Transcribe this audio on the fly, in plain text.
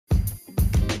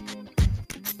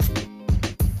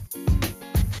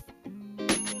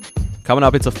Coming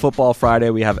up, it's a football Friday.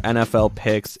 We have NFL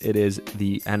picks. It is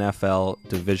the NFL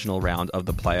divisional round of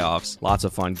the playoffs. Lots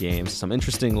of fun games, some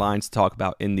interesting lines to talk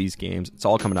about in these games. It's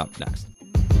all coming up next.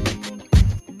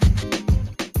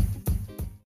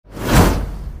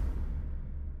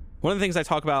 One of the things I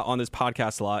talk about on this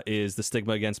podcast a lot is the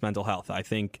stigma against mental health. I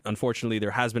think, unfortunately, there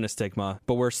has been a stigma,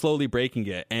 but we're slowly breaking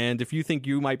it. And if you think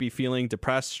you might be feeling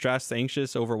depressed, stressed,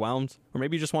 anxious, overwhelmed, or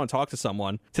maybe you just want to talk to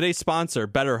someone, today's sponsor,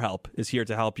 BetterHelp, is here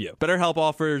to help you. BetterHelp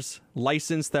offers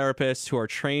licensed therapists who are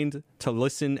trained to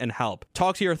listen and help.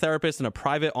 Talk to your therapist in a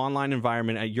private online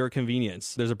environment at your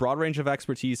convenience. There's a broad range of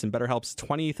expertise in BetterHelp's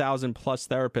 20,000 plus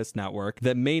therapist network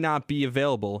that may not be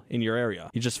available in your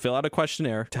area. You just fill out a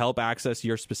questionnaire to help access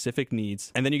your specific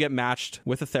needs, and then you get matched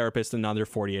with a therapist in under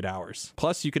 48 hours.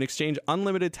 Plus, you can exchange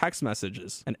unlimited text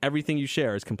messages, and everything you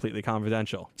share is completely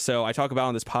confidential. So I talk about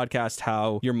on this podcast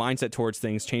how your mindset towards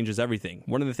things changes everything.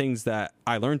 One of the things that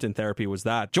I learned in therapy was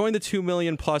that join the 2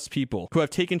 million plus people who have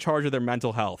taken charge of their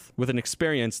mental health with an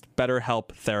experienced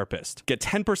BetterHelp therapist. Get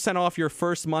 10% off your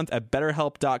first month at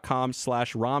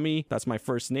betterhelp.com/Rami. That's my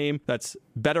first name. That's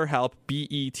BetterHelp,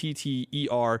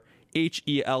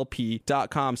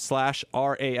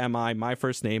 BetterHelp.com/RAMI, my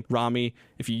first name, Rami.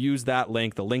 If you use that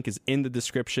link, the link is in the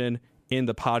description in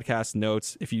the podcast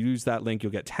notes. If you use that link,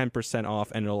 you'll get 10%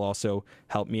 off, and it'll also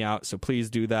help me out. So please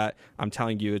do that. I'm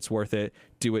telling you, it's worth it.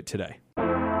 Do it today.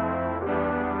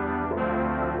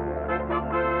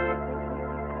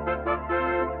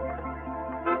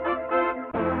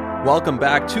 Welcome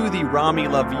back to the Rami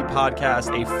Lavi podcast,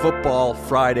 a Football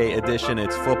Friday edition.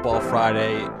 It's Football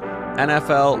Friday,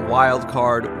 NFL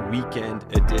Wildcard Weekend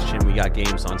edition. We got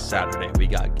games on Saturday, we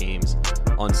got games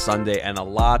on Sunday, and a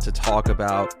lot to talk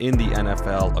about in the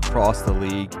NFL across the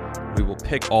league. We will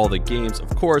pick all the games,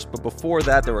 of course, but before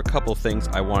that, there were a couple things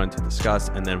I wanted to discuss,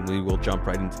 and then we will jump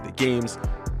right into the games.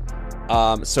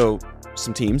 So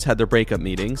some teams had their breakup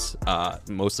meetings,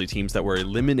 mostly teams that were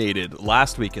eliminated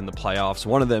last week in the playoffs,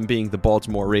 one of them being the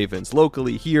Baltimore Ravens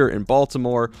locally here in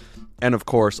Baltimore, and of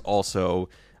course also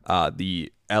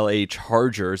the LA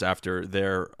Chargers after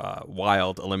their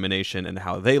wild elimination and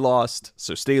how they lost.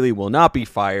 So Staley will not be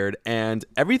fired, and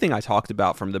everything I talked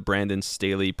about from the Brandon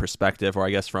Staley perspective, or I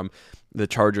guess from the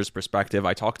Chargers perspective,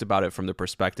 I talked about it from the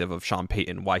perspective of Sean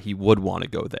Payton, why he would want to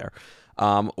go there.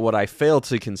 What I failed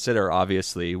to consider,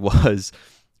 obviously, was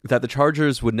that the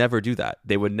Chargers would never do that.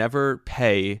 They would never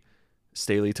pay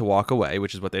Staley to walk away,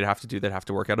 which is what they'd have to do. They'd have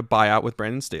to work out a buyout with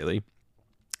Brandon Staley.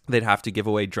 They'd have to give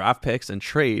away draft picks and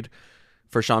trade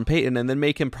for Sean Payton, and then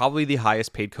make him probably the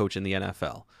highest paid coach in the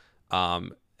NFL.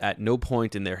 At no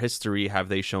point in their history have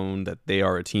they shown that they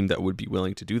are a team that would be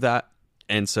willing to do that.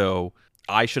 And so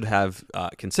I should have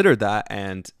considered that.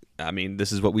 And I mean,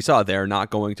 this is what we saw. They're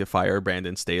not going to fire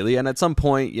Brandon Staley. And at some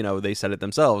point, you know, they said it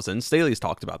themselves, and Staley's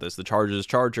talked about this, the Chargers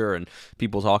Charger, and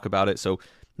people talk about it. So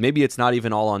maybe it's not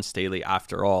even all on Staley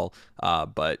after all.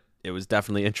 But it was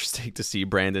definitely interesting to see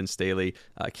Brandon Staley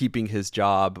keeping his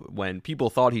job when people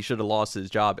thought he should have lost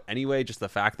his job anyway. Just the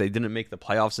fact they didn't make the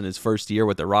playoffs in his first year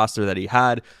with the roster that he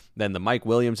had. Then the Mike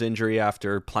Williams injury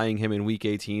after playing him in Week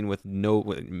 18 with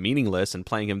meaningless and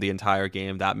playing him the entire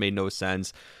game. That made no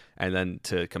sense. And then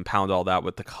to compound all that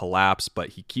with the collapse, but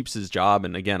he keeps his job.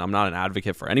 And again, I'm not an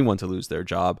advocate for anyone to lose their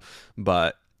job,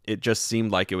 but it just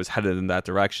seemed like it was headed in that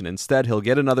direction. Instead, he'll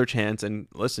get another chance. And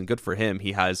listen, good for him.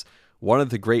 He has one of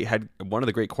the great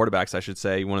quarterbacks, I should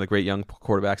say, one of the great young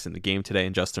quarterbacks in the game today,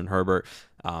 in Justin Herbert.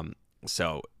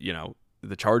 So, you know,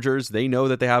 the Chargers, they know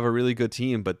that they have a really good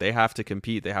team, but they have to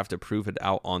compete. They have to prove it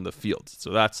out on the field.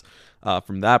 So that's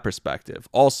from that perspective.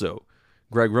 Also,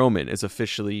 Greg Roman is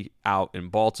officially out in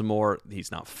Baltimore.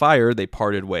 He's not fired. They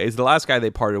parted ways. The last guy they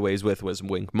parted ways with was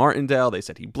Wink Martindale. They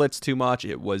said he blitzed too much.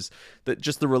 It was that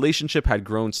just the relationship had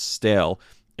grown stale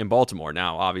in Baltimore.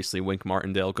 Now, obviously, Wink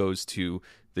Martindale goes to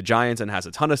the Giants and has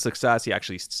a ton of success. He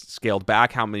actually scaled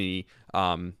back how many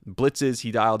blitzes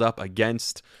he dialed up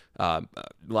against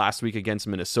last week against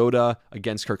Minnesota,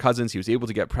 against Kirk Cousins. He was able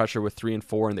to get pressure with 3 and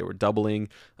 4, and they were doubling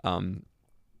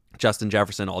Justin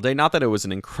Jefferson all day. Not that it was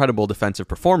an incredible defensive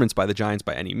performance by the Giants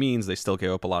by any means. They still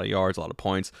gave up a lot of yards, a lot of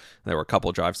points. There were a couple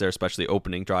of drives there, especially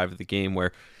opening drive of the game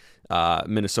where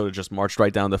Minnesota just marched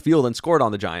right down the field and scored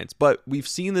on the Giants. But we've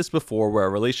seen this before where a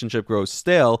relationship grows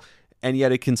stale, and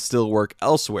yet it can still work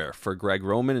elsewhere. For Greg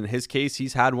Roman, in his case,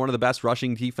 he's had one of the best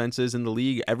rushing defenses in the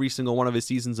league every single one of his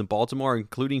seasons in Baltimore,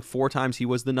 including 4 times he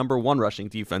was the number 1 rushing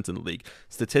defense in the league.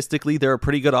 Statistically, they're a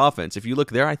pretty good offense. If you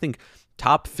look there, I think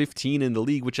top 15 in the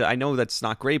league, which I know that's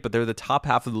not great, but they're the top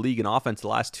half of the league in offense the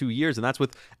last 2 years, and that's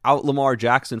without Lamar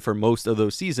Jackson for most of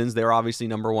those seasons. They're obviously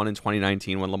number 1 in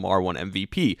 2019 when Lamar won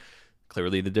MVP.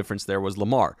 Clearly, the difference there was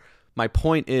Lamar. My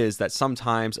point is that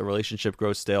sometimes a relationship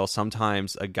grows stale.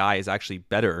 Sometimes a guy is actually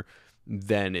better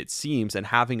than it seems. And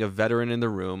having a veteran in the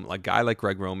room, a guy like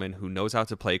Greg Roman, who knows how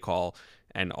to play call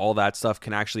and all that stuff,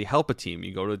 can actually help a team.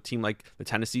 You go to a team like the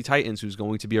Tennessee Titans, who's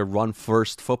going to be a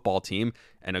run-first football team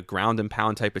and a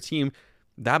ground-and-pound type of team,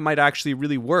 that might actually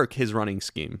really work his running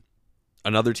scheme.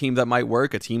 Another team that might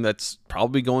work, a team that's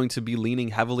probably going to be leaning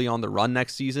heavily on the run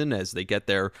next season as they get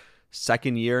their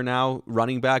second year now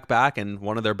running back and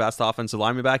one of their best offensive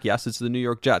linemen back. Yes, it's the New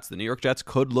York Jets. The New York Jets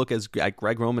could look at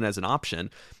Greg Roman as an option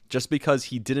just because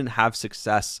he didn't have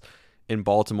success in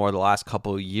Baltimore the last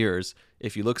couple of years.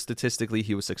 If you look statistically,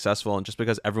 he was successful, and just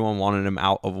because everyone wanted him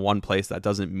out of one place, that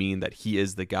doesn't mean that he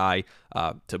is the guy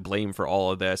to blame for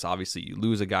all of this. Obviously, you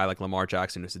lose a guy like Lamar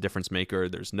Jackson, who's a difference maker.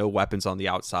 There's no weapons on the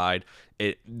outside.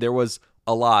 There was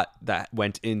a lot that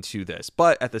went into this,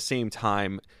 but at the same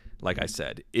time, like I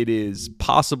said, it is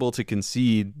possible to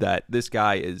concede that this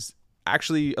guy is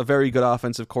actually a very good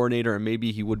offensive coordinator, and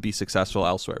maybe he would be successful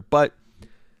elsewhere. But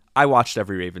I watched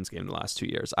every Ravens game the last 2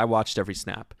 years. I watched every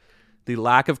snap. The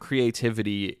lack of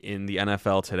creativity in the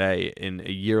NFL today, in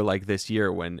a year like this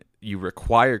year when you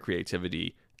require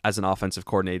creativity as an offensive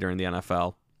coordinator in the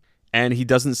NFL, and he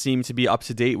doesn't seem to be up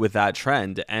to date with that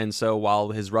trend. And so while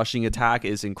his rushing attack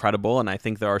is incredible, and I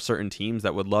think there are certain teams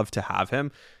that would love to have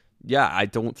him, I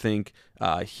don't think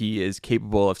he is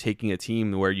capable of taking a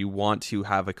team where you want to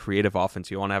have a creative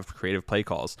offense, you want to have creative play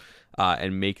calls,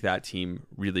 and make that team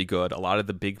really good. A lot of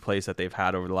the big plays that they've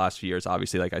had over the last few years,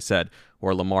 obviously, like I said,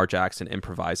 were Lamar Jackson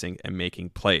improvising and making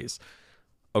plays.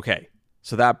 Okay,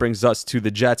 so that brings us to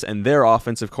the Jets and their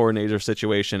offensive coordinator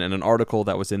situation, and an article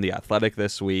that was in The Athletic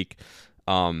this week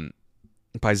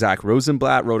by Zach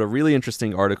Rosenblatt wrote a really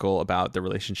interesting article about the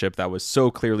relationship that was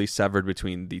so clearly severed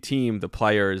between the team, the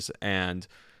players, and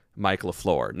Mike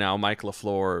LaFleur. Now, Mike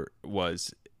LaFleur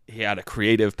he had a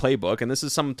creative playbook, and this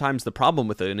is sometimes the problem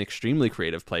with an extremely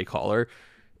creative play caller.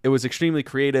 It was extremely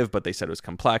creative, but they said it was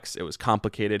complex. It was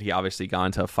complicated. He obviously got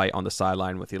into a fight on the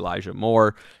sideline with Elijah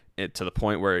Moore to the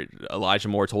point where Elijah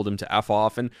Moore told him to F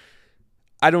off. And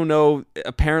I don't know,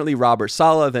 apparently Robert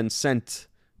Saleh then sent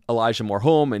Elijah Moore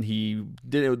home, and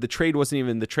the trade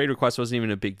request wasn't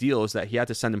even a big deal. It was that he had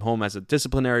to send him home as a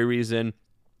disciplinary reason.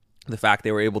 The fact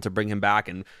they were able to bring him back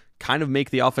and kind of make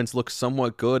the offense look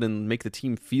somewhat good and make the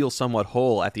team feel somewhat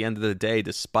whole at the end of the day,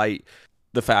 despite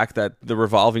the fact that the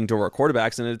revolving door of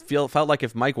quarterbacks, and it felt like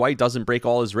if Mike White doesn't break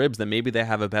all his ribs, then maybe they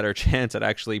have a better chance at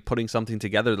actually putting something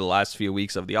together the last few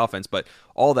weeks of the offense. But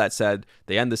all that said,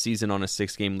 they end the season on a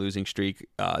 6-game losing streak.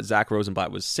 Zach Rosenblatt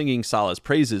was singing Saleh's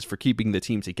praises for keeping the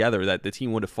team together, that the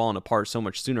team would have fallen apart so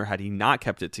much sooner had he not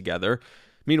kept it together.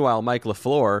 Meanwhile, Mike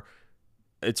LaFleur,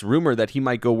 it's rumored that he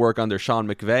might go work under Sean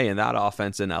McVay in that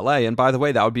offense in LA. And by the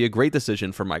way, that would be a great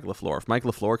decision for Mike LaFleur. If Mike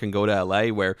LaFleur can go to LA,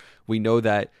 where we know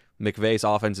that McVay's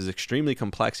offense is extremely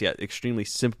complex yet extremely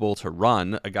simple to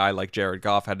run. A guy like Jared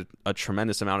Goff had a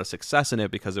tremendous amount of success in it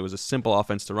because it was a simple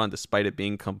offense to run despite it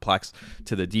being complex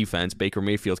to the defense. Baker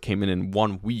Mayfield came in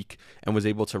 1 week and was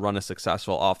able to run a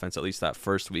successful offense, at least that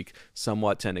first week,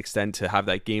 somewhat to an extent to have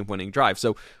that game-winning drive.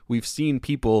 So we've seen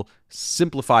people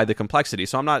simplify the complexity.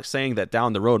 So I'm not saying that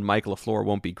down the road Mike LaFleur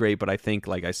won't be great, but I think,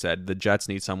 like I said, the Jets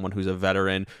need someone who's a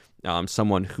veteran,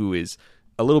 someone who is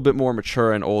a little bit more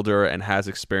mature and older and has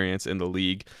experience in the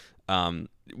league.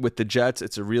 With the Jets,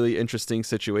 it's a really interesting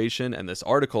situation. And this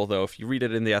article, though, if you read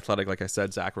it in The Athletic, like I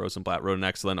said, Zach Rosenblatt wrote an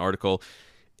excellent article.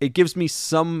 It gives me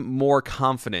some more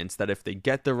confidence that if they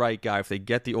get the right guy, if they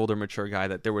get the older, mature guy,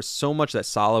 that there was so much that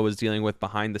Saleh was dealing with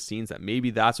behind the scenes that maybe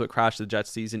that's what crashed the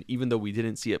Jets season, even though we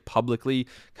didn't see it publicly,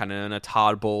 kind of in a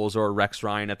Todd Bowles or Rex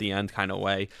Ryan at the end kind of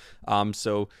way.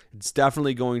 So it's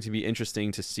definitely going to be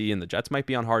interesting to see, and the Jets might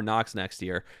be on Hard Knocks next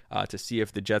year, to see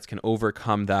if the Jets can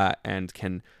overcome that and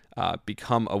can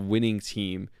become a winning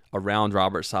team around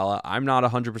Robert Saleh. I'm not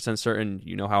 100% certain.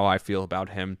 You know how I feel about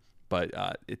him. But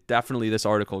this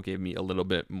article gave me a little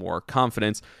bit more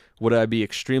confidence. Would I be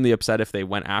extremely upset if they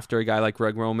went after a guy like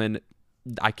Greg Roman?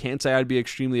 I can't say I'd be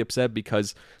extremely upset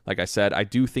because, like I said, I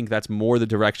do think that's more the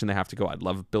direction they have to go. I'd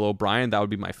love Bill O'Brien. That would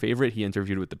be my favorite. He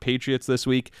interviewed with the Patriots this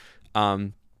week.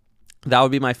 That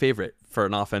would be my favorite for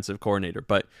an offensive coordinator.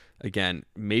 But again,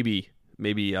 maybe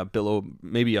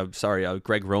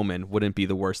Greg Roman wouldn't be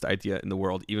the worst idea in the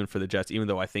world, even for the Jets, even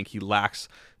though I think he lacks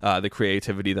the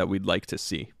creativity that we'd like to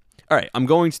see. All right, I'm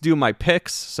going to do my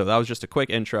picks. So that was just a quick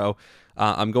intro.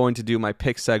 I'm going to do my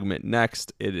pick segment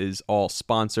next. It is all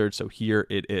sponsored, so here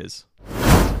it is.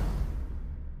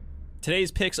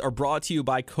 Today's picks are brought to you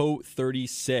by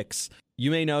Co36. You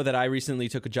may know that I recently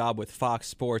took a job with Fox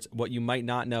Sports. What you might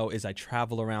not know is I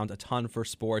travel around a ton for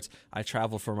sports. I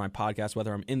travel for my podcast,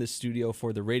 whether I'm in the studio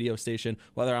for the radio station,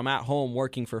 whether I'm at home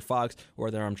working for Fox, or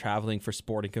whether I'm traveling for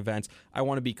sporting events. I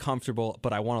want to be comfortable,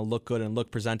 but I want to look good and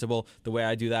look presentable. The way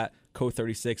I do that, Code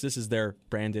 36, this is their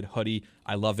branded hoodie.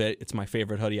 I love it. It's my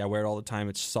favorite hoodie. I wear it all the time.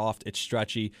 It's soft, it's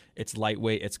stretchy, it's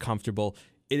lightweight, it's comfortable.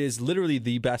 It is literally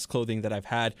the best clothing that I've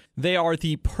had. They are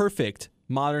the perfect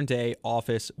modern day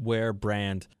office wear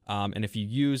brand. And if you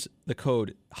use the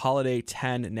code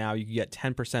HOLIDAY10 now, you can get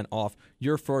 10% off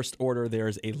your first order. There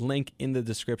is a link in the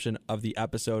description of the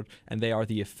episode, and they are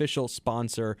the official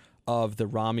sponsor of the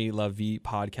Rami Lavi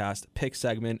podcast pick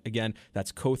segment. Again,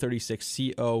 that's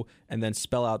Code36CO, and then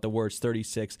spell out the words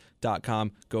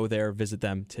 36.com. Go there, visit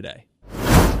them today.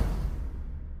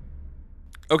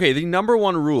 Okay, the number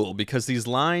one rule, because these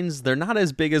lines, they're not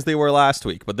as big as they were last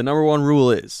week, but the number one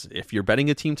rule is if you're betting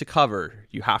a team to cover,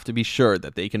 you have to be sure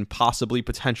that they can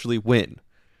potentially win.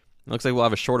 It looks like we'll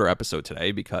have a shorter episode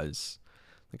today because,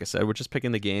 like I said, we're just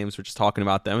picking the games, we're just talking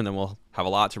about them, and then we'll have a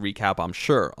lot to recap, I'm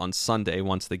sure, on Sunday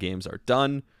once the games are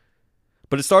done.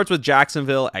 But it starts with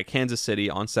Jacksonville at Kansas City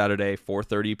on Saturday,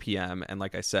 4:30 p.m., and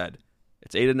like I said,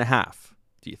 it's 8.5.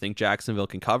 Do you think Jacksonville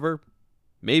can cover?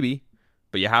 Maybe.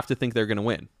 But you have to think they're going to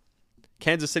win.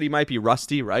 Kansas City might be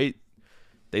rusty, right?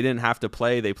 They didn't have to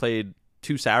play. They played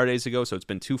 2 Saturdays ago, so it's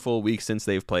been 2 full weeks since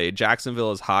they've played.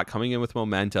 Jacksonville is hot, coming in with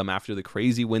momentum after the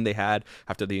crazy win they had,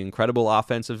 after the incredible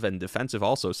offensive and defensive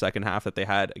also second half that they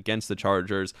had against the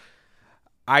Chargers.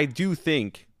 I do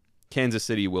think Kansas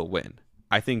City will win.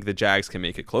 I think the Jags can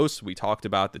make it close. We talked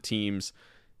about the teams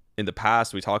in the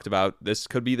past. We talked about this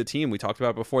could be the team. We talked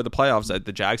about before the playoffs that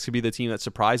the Jags could be the team that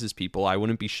surprises people. I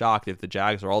wouldn't be shocked if the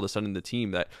Jags are all of a sudden the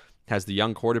team that has the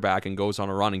young quarterback and goes on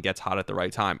a run and gets hot at the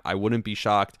right time. I wouldn't be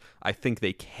shocked. I think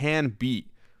they can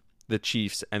beat the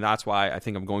Chiefs, and that's why I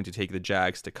think I'm going to take the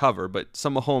Jags to cover. But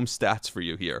some Mahomes stats for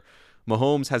you here.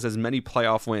 Mahomes has as many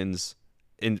playoff wins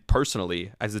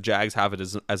personally as the Jags have it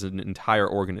as an entire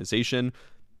organization.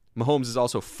 Mahomes is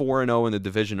also 4-0 in the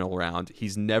divisional round.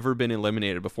 He's never been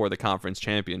eliminated before the conference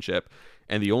championship.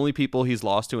 And the only people he's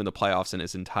lost to in the playoffs in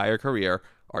his entire career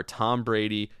are Tom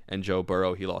Brady and Joe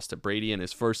Burrow. He lost to Brady in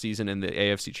his first season in the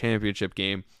AFC Championship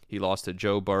game. He lost to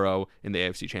Joe Burrow in the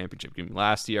AFC Championship game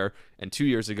last year. And 2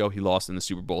 years ago, he lost in the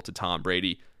Super Bowl to Tom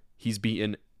Brady. He's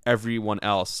beaten everyone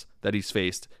else that he's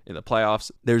faced in the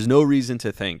playoffs. There's no reason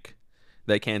to think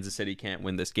that Kansas City can't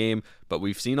win this game, but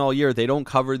we've seen all year they don't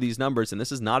cover these numbers, and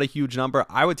this is not a huge number.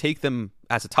 I would take them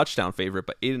as a touchdown favorite,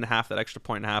 but 8.5, that extra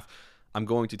 1.5, I'm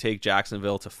going to take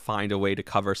Jacksonville to find a way to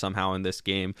cover somehow in this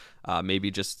game.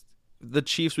 Maybe just the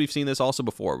Chiefs, we've seen this also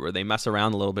before, where they mess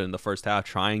around a little bit in the first half,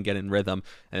 try and get in rhythm,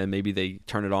 and then maybe they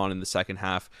turn it on in the second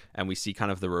half, and we see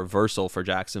kind of the reversal for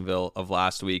Jacksonville of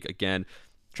last week. Again,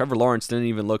 Trevor Lawrence didn't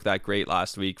even look that great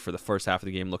last week. For the first half of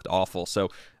the game, looked awful. So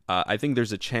I think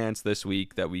there's a chance this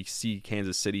week that we see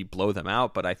Kansas City blow them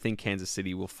out, but I think Kansas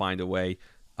City will find a way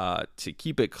to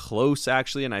keep it close,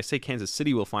 actually. And I say Kansas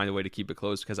City will find a way to keep it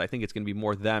close because I think it's going to be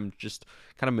more them just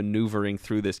kind of maneuvering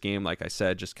through this game, like I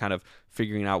said, just kind of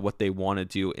figuring out what they want to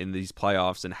do in these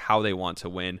playoffs and how they want to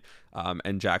win.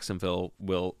 And Jacksonville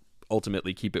will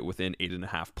ultimately keep it within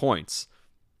 8.5 points.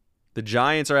 The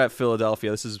Giants are at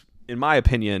Philadelphia. This is, in my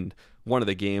opinion, one of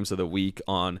the games of the week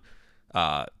on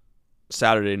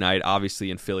Saturday night,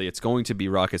 obviously in Philly. It's going to be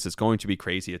ruckus. It's going to be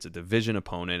crazy. It's a division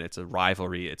opponent. It's a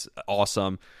rivalry. It's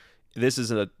awesome. This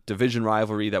is a division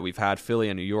rivalry that we've had, Philly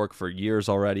and New York, for years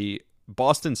already.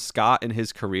 Boston Scott in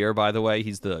his career, by the way,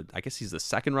 he's the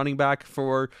second running back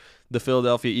for the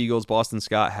Philadelphia Eagles. Boston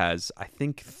Scott has, I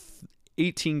think,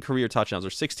 18 career touchdowns or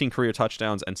 16 career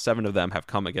touchdowns, and 7 of them have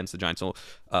come against the Giants. So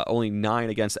only 9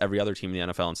 against every other team in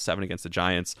the NFL and 7 against the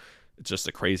Giants. It's just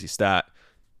a crazy stat.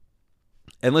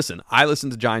 And listen, I listen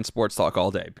to Giants sports talk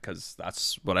all day because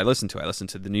that's what I listen to. I listen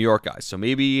to the New York guys. So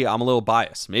maybe I'm a little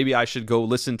biased. Maybe I should go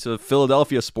listen to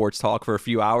Philadelphia sports talk for a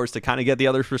few hours to kind of get the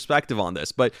other perspective on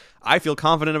this. But I feel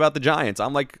confident about the Giants.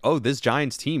 I'm like, oh, this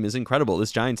Giants team is incredible.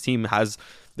 This Giants team has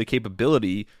the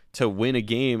capability to win a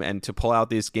game and to pull out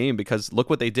this game because look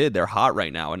what they did. They're hot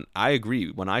right now. And I agree.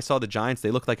 When I saw the Giants,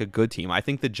 they looked like a good team. I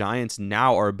think the Giants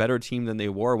now are a better team than they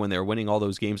were when they were winning all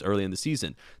those games early in the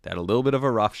season. They had a little bit of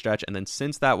a rough stretch. And then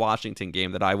since that Washington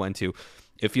game that I went to,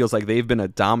 it feels like they've been a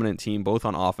dominant team both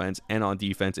on offense and on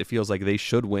defense. It feels like they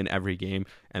should win every game,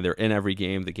 and they're in every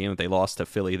game. The game that they lost to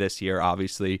Philly this year,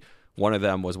 obviously, one of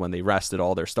them was when they rested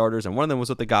all their starters, and one of them was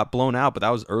that they got blown out, but that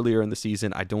was earlier in the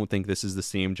season. I don't think this is the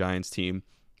same Giants team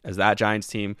as that Giants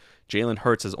team. Jalen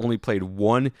Hurts has only played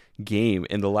one game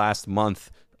in the last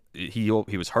month he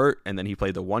was hurt, and then he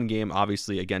played the one game,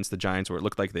 obviously, against the Giants where it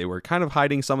looked like they were kind of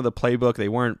hiding some of the playbook. They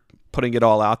weren't putting it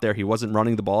all out there. He wasn't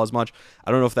running the ball as much.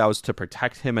 I don't know if that was to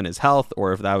protect him and his health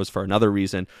or if that was for another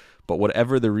reason, but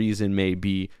whatever the reason may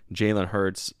be, Jalen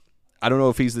Hurts, I don't know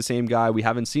if he's the same guy. We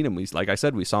haven't seen him. Like I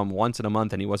said, we saw him once in a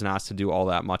month, and he wasn't asked to do all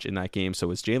that much in that game. So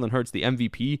is Jalen Hurts the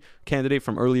MVP candidate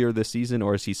from earlier this season,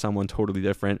 or is he someone totally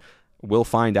different? We'll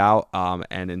find out,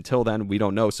 and until then, we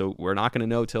don't know. So we're not going to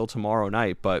know till tomorrow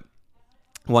night, but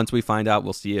once we find out,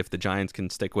 we'll see if the Giants can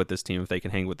stick with this team, if they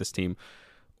can hang with this team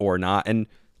or not. And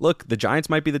look, the Giants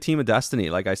might be the team of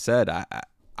destiny. Like I said,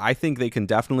 I think they can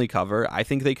definitely cover. I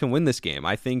think they can win this game.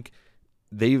 I think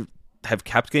they have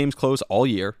kept games close all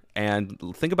year. And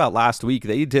think about last week.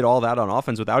 They did all that on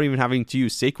offense without even having to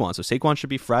use Saquon. So Saquon should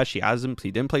be fresh. He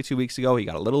didn't play 2 weeks ago. He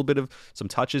got a little bit of some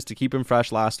touches to keep him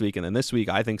fresh last week. And then this week,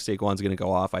 I think Saquon's going to go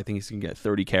off. I think he's going to get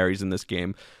 30 carries in this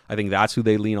game. I think that's who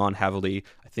they lean on heavily.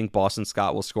 I think Boston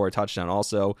Scott will score a touchdown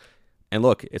also. And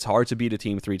look, it's hard to beat a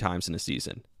team 3 times in a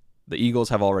season. The Eagles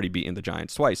have already beaten the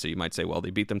Giants twice. So you might say, well, they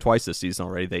beat them twice this season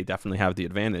already. They definitely have the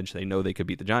advantage. They know they could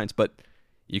beat the Giants. But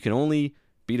you can only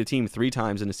beat a team 3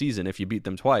 times in a season if you beat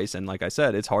them twice. And like I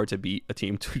said, it's hard to beat a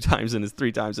team 2 times and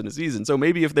 3 times in a season. So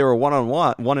maybe if they were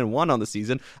 1-1 on the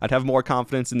season, I'd have more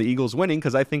confidence in the Eagles winning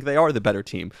because I think they are the better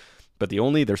team. But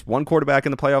there's one quarterback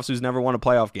in the playoffs who's never won a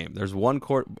playoff game. There's one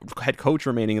head coach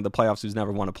remaining in the playoffs who's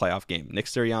never won a playoff game. Nick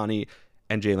Sirianni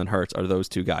and Jalen Hurts are those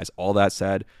 2 guys. All that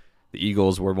said, the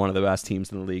Eagles were one of the best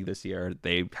teams in the league this year.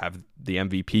 They have the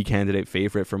MVP candidate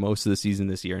favorite for most of the season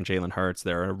this year in Jalen Hurts.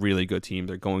 They're a really good team.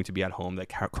 They're going to be at home. The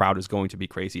crowd is going to be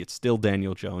crazy. It's still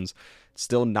Daniel Jones. It's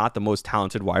still not the most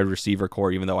talented wide receiver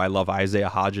core, even though I love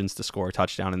Isaiah Hodgins to score a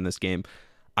touchdown in this game.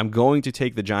 I'm going to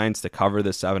take the Giants to cover the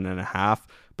 7.5,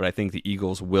 but I think the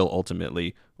Eagles will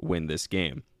ultimately win this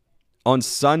game. On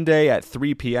Sunday at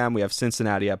 3 p.m., we have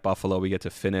Cincinnati at Buffalo. We get to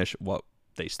finish what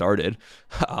they started.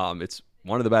 It's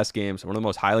one of the best games, one of the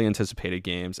most highly anticipated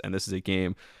games, and this is a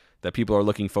game that people are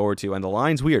looking forward to. And the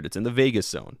line's weird. It's in the Vegas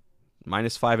zone.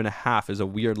 -5.5 is a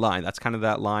weird line. That's kind of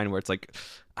that line where it's like,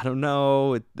 I don't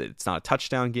know, it's not a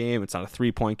touchdown game. It's not a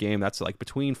 3-point game. That's like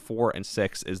between 4 and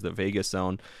 6 is the Vegas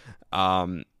zone.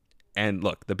 And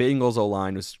look, the Bengals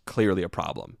O-line was clearly a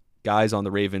problem. Guys on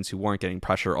the Ravens who weren't getting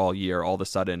pressure all year all of a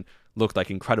sudden looked like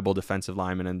incredible defensive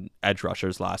linemen and edge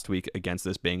rushers last week against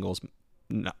this Bengals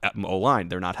O-line.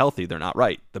 They're not healthy. They're not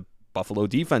right. The Buffalo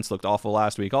defense looked awful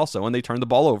last week also, and they turned the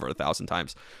ball over 1,000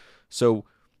 times. So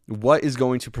what is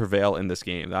going to prevail in this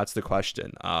game? That's the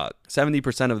question.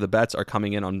 70% of the bets are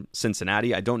coming in on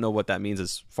Cincinnati. I don't know what that means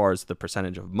as far as the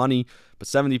percentage of money, but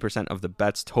 70% of the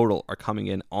bets total are coming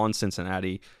in on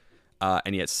Cincinnati,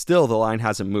 and yet still the line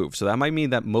hasn't moved. So that might mean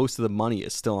that most of the money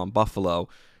is still on Buffalo.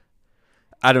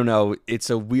 I don't know. It's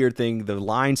a weird thing. The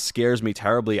line scares me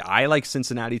terribly. I like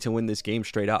Cincinnati to win this game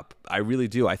straight up. I really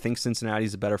do. I think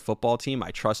Cincinnati's a better football team.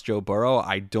 I trust Joe Burrow.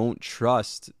 I don't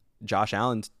trust Josh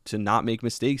Allen to not make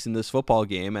mistakes in this football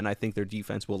game, and I think their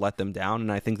defense will let them down,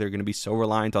 and I think they're going to be so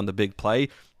reliant on the big play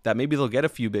that maybe they'll get a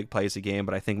few big plays a game,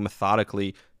 but I think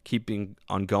methodically keeping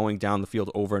on going down the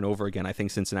field over and over again, I think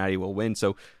Cincinnati will win.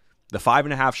 So the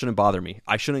 5.5 shouldn't bother me.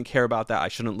 I shouldn't care about that. I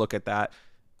shouldn't look at that.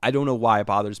 I don't know why it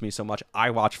bothers me so much. I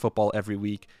watch football every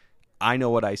week. I know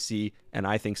what I see, and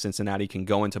I think Cincinnati can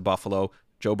go into Buffalo.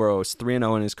 Joe Burrow is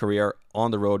 3-0 in his career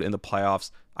on the road in the playoffs.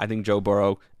 I think Joe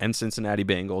Burrow and Cincinnati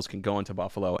Bengals can go into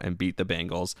Buffalo and beat the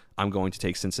Bengals. I'm going to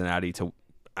take Cincinnati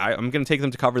I'm going to take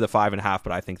them to cover the 5.5,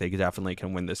 but I think they definitely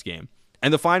can win this game.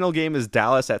 And the final game is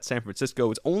Dallas at San Francisco.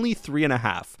 It's only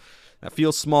 3.5. That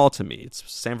feels small to me. It's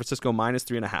San Francisco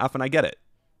 -3.5, and I get it.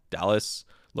 Dallas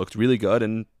looked really good,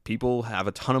 and people have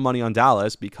a ton of money on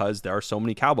Dallas because there are so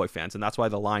many Cowboy fans, and that's why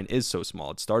the line is so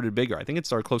small. It started bigger. I think it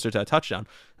started closer to a touchdown,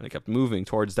 and it kept moving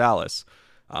towards Dallas.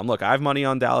 Look, I have money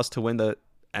on Dallas to win the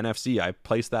NFC. I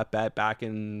placed that bet back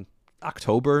in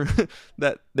October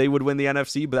that they would win the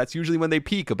NFC, but that's usually when they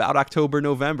peak, about October,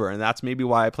 November, and that's maybe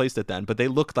why I placed it then. But they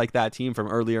looked like that team from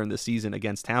earlier in the season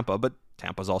against Tampa, but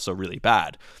Tampa's also really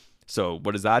bad. So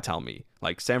what does that tell me?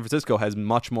 Like, San Francisco has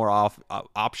much more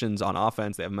options on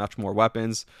offense. They have much more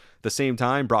weapons. At the same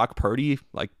time, Brock Purdy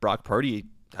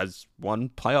has one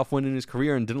playoff win in his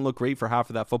career and didn't look great for half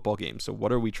of that football game. So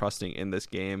what are we trusting in this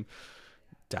game?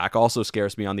 Dak also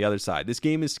scares me on the other side. This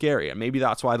game is scary, and maybe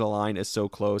that's why the line is so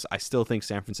close. I still think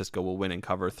San Francisco will win and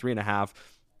cover. 3.5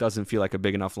 doesn't feel like a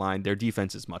big enough line. Their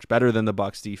defense is much better than the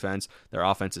Bucs defense. Their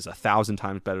offense is 1,000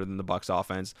 times better than the Bucs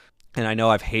offense. And I know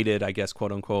I've hated, I guess,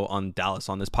 quote unquote, on Dallas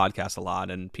on this podcast a lot,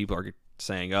 and people are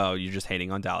saying, oh, you're just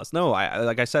hating on Dallas. No,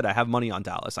 like I said, I have money on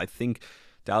Dallas. I think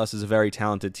Dallas is a very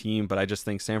talented team, but I just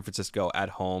think San Francisco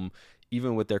at home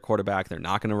even with their quarterback, they're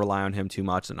not going to rely on him too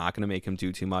much. They're not going to make him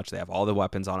do too much. They have all the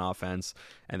weapons on offense,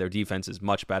 and their defense is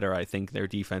much better. I think their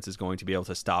defense is going to be able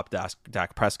to stop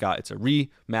Dak Prescott. It's a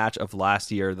rematch of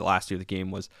last year. The last year the game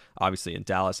was obviously in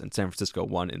Dallas, and San Francisco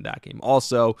won in that game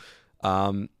also.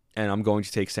 And I'm going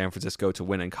to take San Francisco to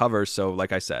win and cover. So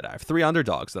like I said, I have 3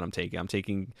 underdogs that I'm taking. I'm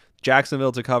taking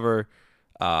Jacksonville to cover,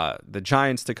 the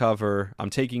Giants to cover. I'm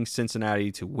taking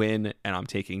Cincinnati to win, and I'm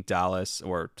taking Dallas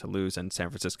or to lose and San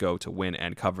Francisco to win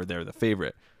and cover. They're the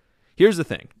favorite. Here's the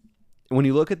thing. When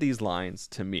you look at these lines,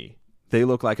 to me, they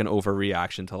look like an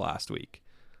overreaction to last week.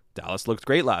 Dallas looked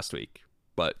great last week,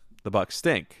 but the Bucs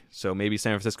stink. So maybe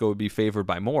San Francisco would be favored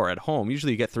by more at home.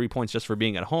 Usually you get 3 points just for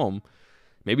being at home.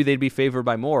 Maybe they'd be favored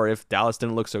by more if Dallas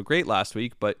didn't look so great last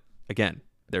week. But again,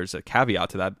 there's a caveat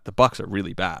to that. The Bucs are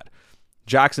really bad.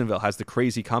 Jacksonville has the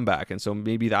crazy comeback, and so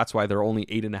maybe that's why they're only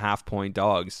 8.5-point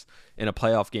dogs in a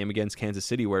playoff game against Kansas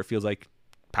City, where it feels like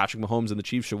Patrick Mahomes and the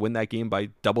Chiefs should win that game by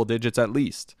double digits at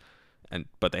least.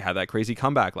 But they had that crazy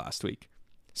comeback last week.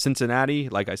 Cincinnati,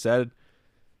 like I said,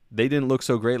 they didn't look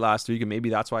so great last week, and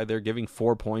maybe that's why they're giving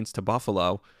 4 points to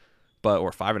Buffalo,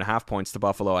 or 5.5 points to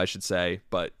Buffalo, I should say.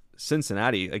 But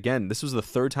Cincinnati, again, this was the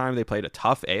 3rd time they played a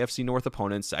tough AFC North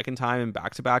opponent, 2nd time in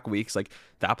back-to-back weeks. Like,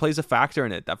 that plays a factor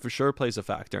in it. That for sure plays a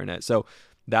factor in it. So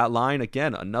that line,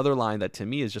 again, another line that to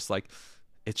me is just like,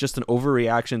 it's just an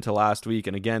overreaction to last week.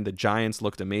 And again, the Giants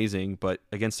looked amazing, but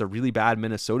against a really bad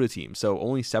Minnesota team. So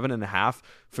only 7.5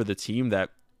 for the team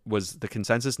that was the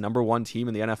consensus number 1 team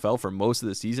in the NFL for most of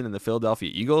the season in the Philadelphia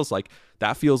Eagles. Like,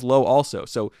 that feels low also.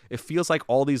 So it feels like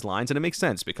all these lines, and it makes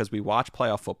sense because we watch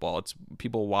playoff football.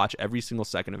 People watch every single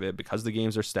second of it because the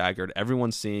games are staggered.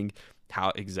 Everyone's seeing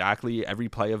how exactly every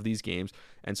play of these games.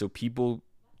 And so people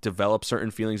develop certain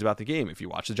feelings about the game. If you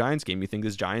watch the Giants game, you think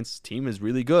this Giants team is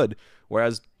really good,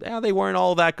 whereas they weren't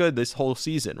all that good this whole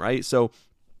season, right? So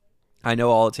I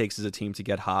know all it takes is a team to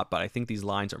get hot, but I think these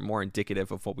lines are more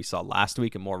indicative of what we saw last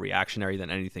week and more reactionary than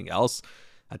anything else.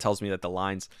 That tells me that the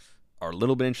lines are a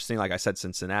little bit interesting. Like I said,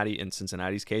 Cincinnati, in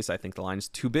Cincinnati's case, I think the line is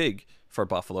too big for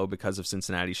Buffalo because of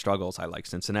Cincinnati's struggles. I like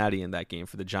Cincinnati in that game.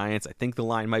 For the Giants, I think the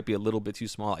line might be a little bit too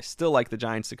small. I still like the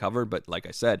Giants to cover, but like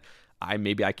I said, I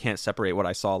can't separate what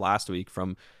I saw last week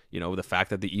from, the fact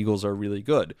that the Eagles are really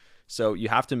good. So you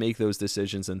have to make those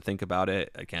decisions and think about it.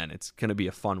 Again, it's going to be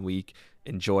a fun week.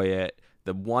 Enjoy it.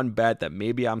 The one bet that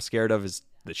maybe I'm scared of is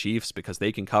the Chiefs because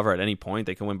they can cover at any point.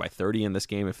 They can win by 30 in this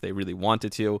game if they really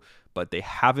wanted to, but they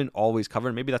haven't always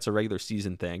covered. Maybe that's a regular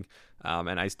season thing.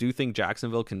 And I do think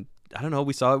Jacksonville can, I don't know,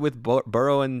 we saw it with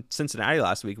Burrow and Cincinnati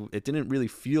last week. It didn't really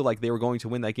feel like they were going to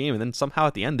win that game. And then somehow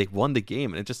at the end, they won the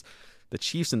game. And the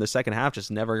Chiefs in the second half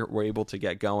just never were able to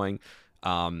get going.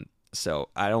 So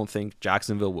I don't think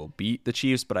Jacksonville will beat the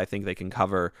Chiefs, but I think they can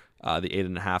cover the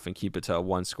 8.5 and keep it to a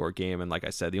 1-score game. And like I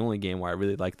said, the only game where I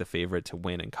really like the favorite to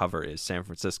win and cover is San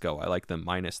Francisco. I like them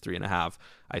minus 3.5.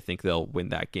 I think they'll win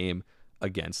that game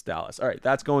against Dallas. All right,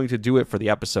 that's going to do it for the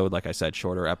episode. Like I said,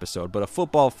 shorter episode, but a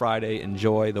football Friday.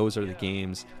 Enjoy. Those are the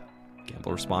games.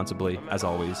 Gamble responsibly, as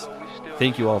always.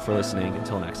 Thank you all for listening.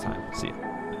 Until next time, see you.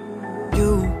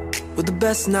 You were the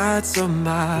best nights of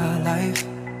my life.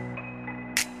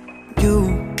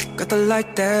 You got the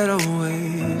light that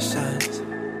always shines.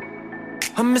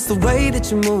 I miss the way that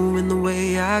you move and the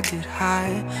way I get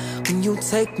high when you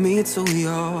take me to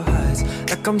your heights,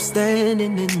 like I'm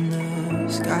standing in the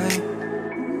sky.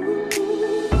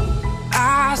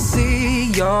 I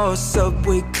see your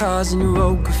subway cars and your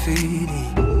road graffiti.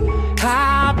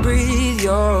 I breathe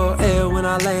your air when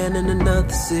I land in another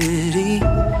city.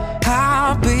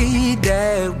 I'll be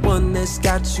that one that's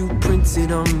got you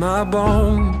printed on my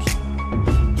bones.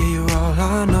 Yeah, you're all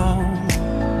I know.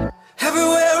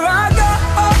 Everywhere I go,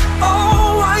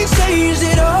 I ain't changed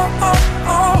it all.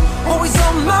 Always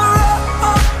on my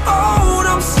road,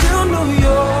 I'm still New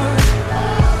York.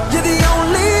 You're the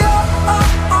only that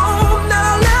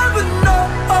I'll ever know.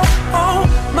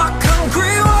 My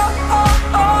concrete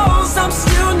walls, I'm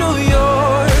still New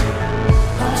York.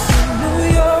 I'm still New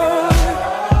York.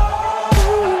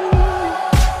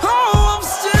 Oh, I'm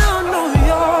still New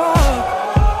York.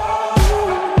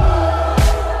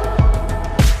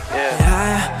 Yeah,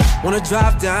 I wanna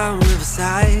drive down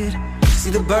Riverside,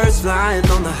 see the birds flying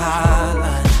on the High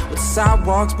Line. With the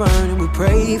sidewalks burning, we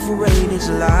pray for rain in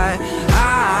July.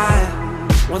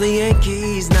 I want the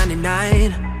Yankees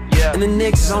 99, and the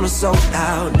Knicks on a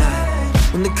sold-out night.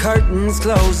 When the curtains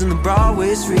close and the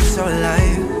Broadway streets are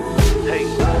alive.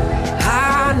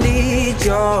 I need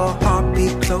your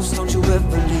heartbeat close, don't you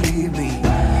ever leave me.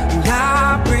 And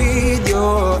I breathe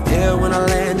your air when I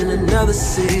land in another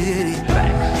city.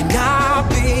 And I'll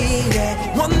be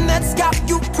that one that's got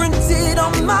you printed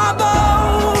on my body.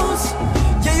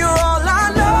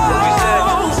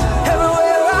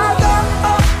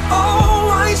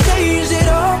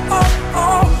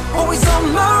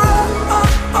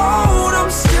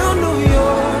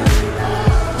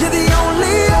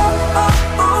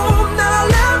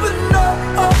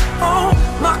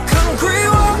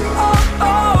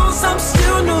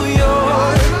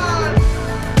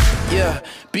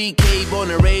 K, born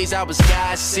and raised, I was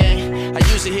God sent. I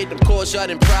used to hit them courts out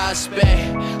in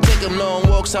Prospect. Take them long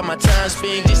walks on my time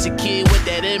spent. Just a kid with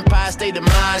that Empire State of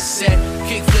mindset.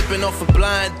 Kick flipping off a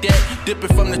blind deck.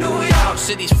 Dipping from the New York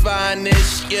City's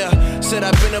finest, yeah. Said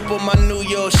I've been up on my New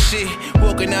York shit.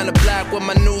 Walking down the block with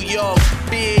my New York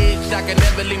bitch. I can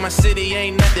never leave my city,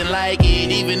 ain't nothing like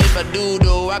it. Even if I do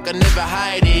though, I can never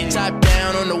hide it. Top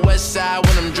down on the west side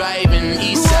when I'm driving.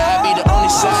 East side be the only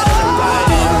side that I'm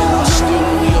riding. I'm still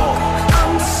New York.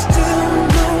 I'm still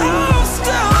New York. I'm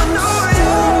still New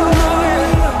York.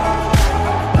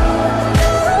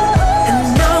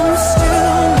 And I'm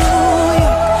still New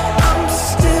York. I'm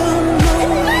still New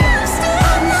York.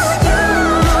 I'm still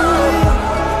New York.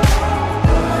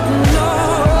 No.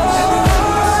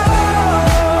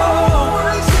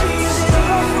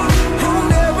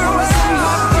 Whenever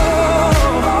I go,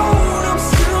 I'm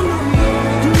still New York.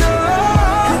 No.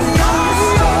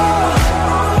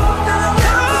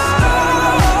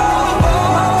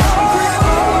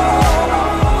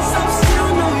 I'm still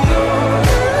New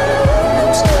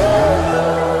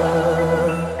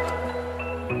York.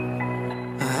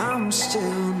 I'm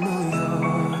still New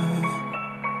York.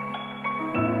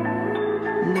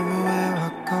 Never where I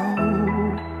go,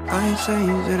 I ain't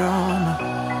changed it all. No.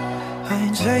 I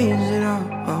ain't changed it all.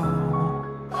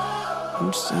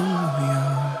 I'm still New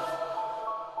York.